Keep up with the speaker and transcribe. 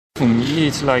For me,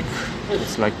 it's like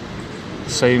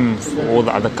same for all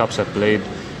the other cups I played.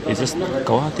 You just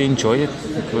go out and enjoy it,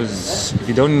 because if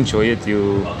you don't enjoy it,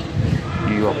 you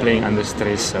are playing under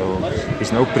stress, so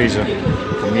there's no pressure.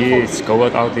 For me, it's go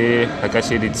out there. Like I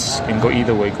said, it can go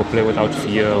either way. Go play without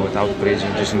fear, without pressure,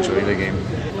 just enjoy the game.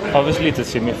 Obviously, it's a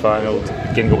semi-final.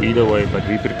 It can go either way, but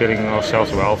we're preparing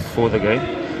ourselves well for the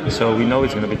game. So we know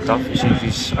it's going to be tough. Chiefs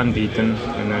is unbeaten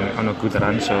and on a good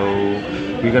run, so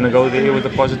we're going to go there with a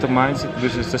positive mindset.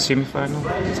 This is the semi-final.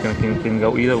 It's can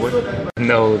go either way.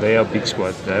 No, they are a big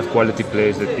squad. They have quality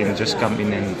players that can just come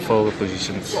in and fill the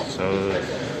positions. So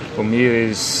for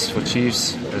me, for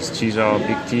Chiefs, as Chiefs are a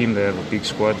big team, they have a big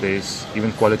squad. There's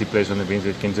even quality players on the bench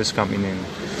that can just come in and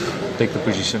take the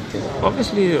position.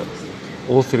 Obviously,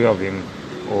 all three of them,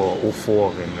 or all four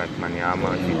of them, like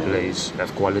Manyama, he plays,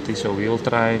 have quality, so we'll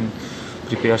try and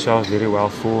prepare ourselves very well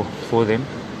for them.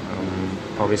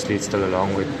 Obviously, it's still a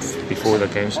long way before the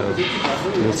game, so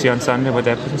we'll see on Sunday what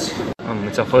happens.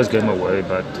 It's our first game away,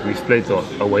 but we've played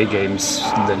away games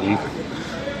in the league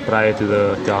prior to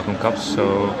the Telkom Cup,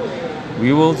 so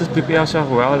we will just prepare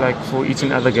ourselves well, like for each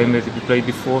and other game that we played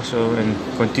before, so and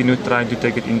continue trying to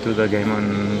take it into the game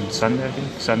on Sunday, I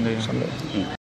think. Sunday.